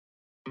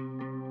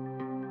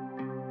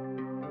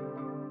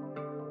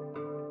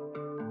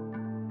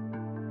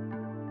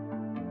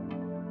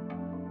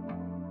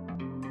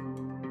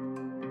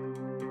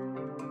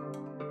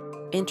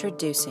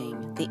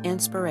Introducing the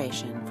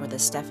inspiration for the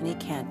Stephanie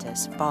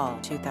Kantis Fall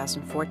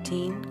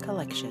 2014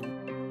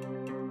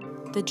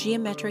 collection. The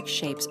geometric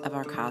shapes of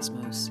our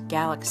cosmos,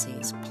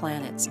 galaxies,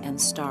 planets, and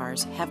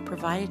stars have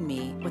provided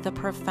me with a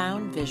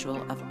profound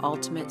visual of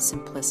ultimate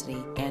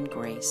simplicity and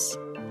grace.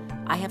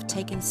 I have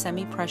taken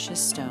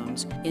semi-precious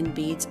stones in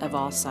beads of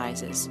all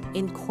sizes,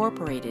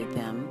 incorporated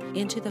them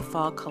into the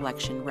fall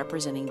collection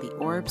representing the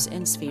orbs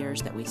and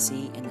spheres that we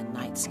see in the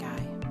night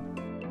sky.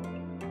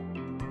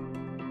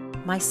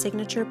 My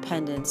signature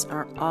pendants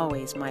are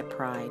always my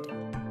pride.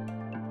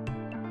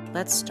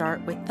 Let's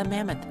start with the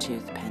mammoth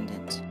tooth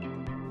pendant.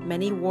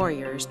 Many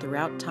warriors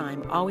throughout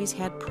time always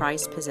had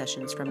prized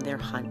possessions from their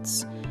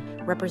hunts,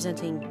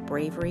 representing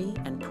bravery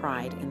and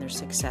pride in their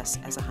success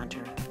as a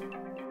hunter.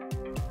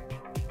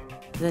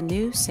 The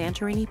new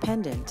Santorini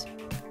pendant.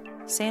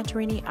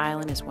 Santorini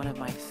Island is one of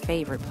my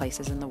favorite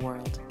places in the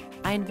world.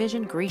 I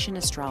envision Grecian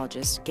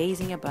astrologists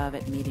gazing above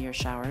at meteor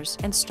showers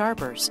and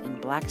starbursts in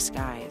black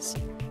skies.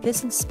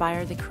 This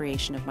inspired the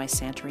creation of my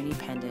Santorini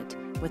pendant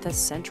with a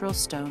central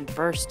stone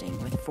bursting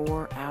with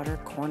 4 outer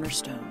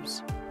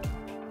cornerstones.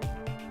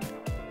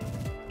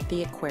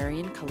 The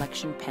Aquarian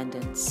Collection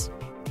pendants.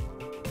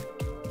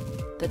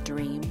 The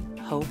Dream,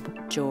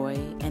 Hope, Joy,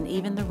 and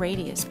even the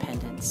Radius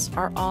pendants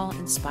are all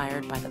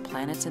inspired by the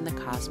planets in the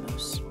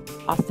cosmos.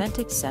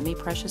 Authentic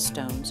semi-precious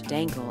stones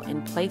dangle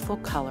in playful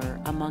color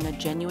among a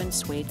genuine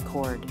suede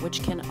cord,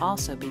 which can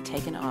also be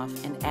taken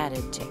off and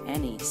added to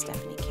any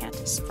Stephanie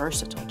Kantis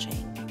versatile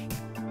chain.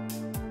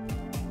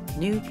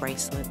 New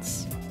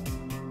bracelets.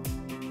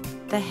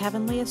 The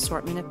heavenly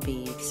assortment of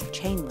beads,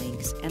 chain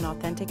links, and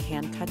authentic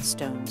hand-cut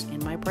stones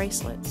in my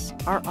bracelets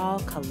are all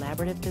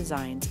collaborative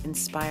designs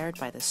inspired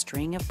by the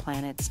string of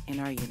planets in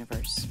our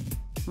universe.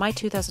 My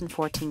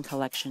 2014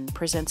 collection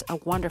presents a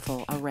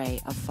wonderful array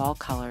of fall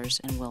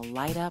colors and will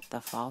light up the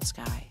fall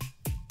sky.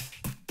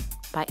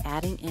 By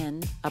adding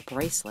in a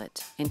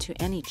bracelet into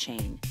any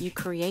chain, you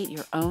create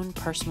your own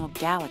personal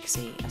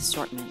galaxy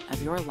assortment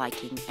of your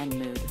liking and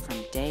mood from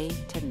day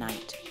to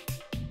night.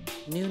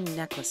 New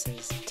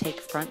necklaces take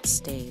front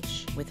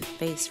stage with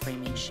face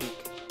framing chic.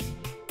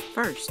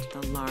 First,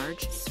 the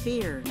large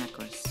sphere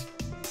necklace.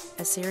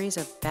 A series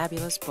of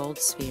fabulous bold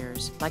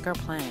spheres, like our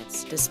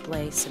planets,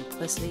 display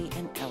simplicity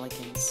and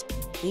elegance.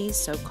 These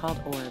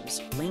so-called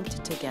orbs,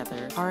 linked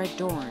together, are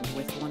adorned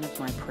with one of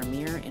my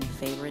premier and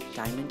favorite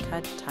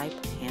diamond-cut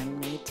type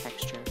handmade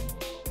texture.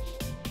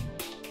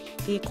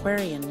 The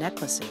Aquarian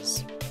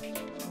necklaces.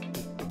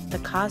 The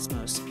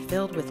cosmos,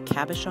 filled with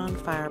cabochon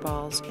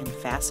fireballs and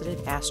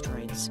faceted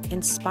asteroids,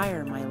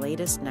 inspire my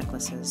latest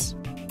necklaces.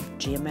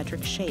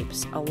 Geometric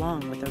shapes,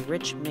 along with a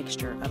rich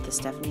mixture of the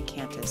Stephanie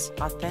Kantis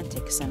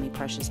authentic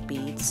semi-precious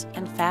beads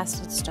and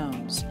faceted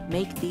stones,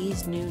 make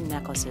these new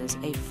necklaces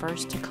a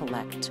first to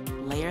collect.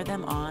 Layer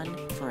them on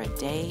for a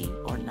day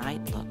or night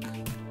look.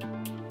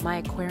 My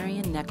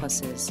Aquarian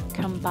necklaces,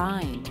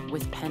 combined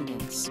with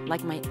pendants,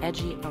 like my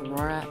edgy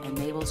Aurora,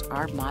 enables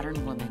our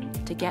modern woman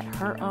to get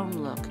her own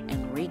look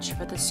and reach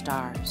for the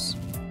stars.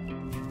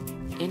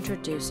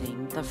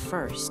 Introducing the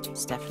first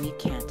Stephanie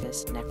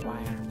Kantis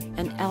neckwire,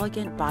 an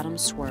elegant bottom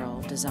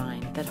swirl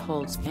design that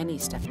holds any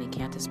Stephanie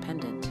Kantis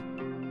pendant.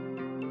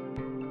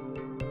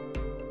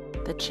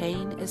 The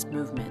chain is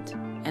movement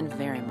and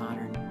very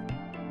modern.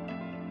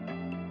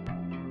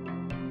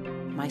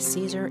 My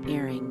Caesar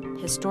earring,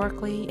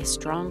 historically a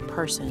strong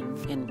person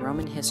in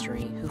Roman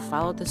history who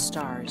followed the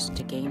stars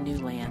to gain new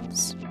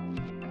lands.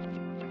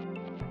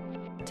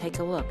 Take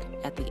a look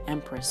at the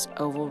Empress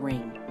oval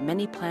ring.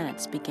 Many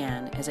planets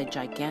began as a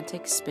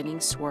gigantic spinning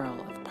swirl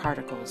of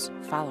particles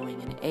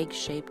following an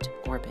egg-shaped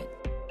orbit.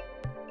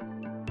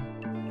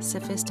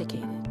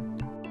 Sophisticated.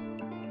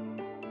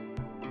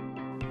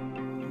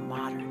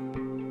 Modern.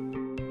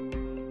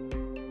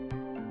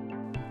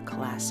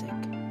 Classic.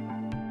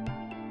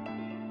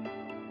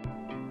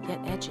 Yet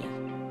edgy.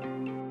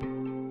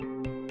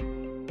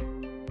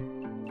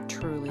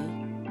 Truly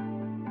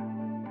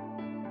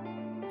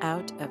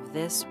out of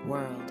this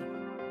world.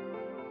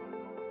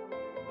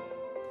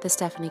 The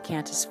Stephanie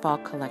Kantis Fall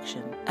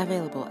Collection,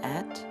 available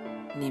at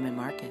Neiman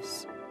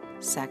Marcus,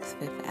 Saks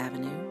Fifth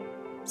Avenue,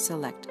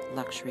 select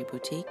luxury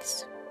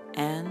boutiques,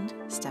 and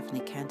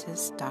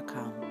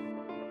StephanieKantis.com.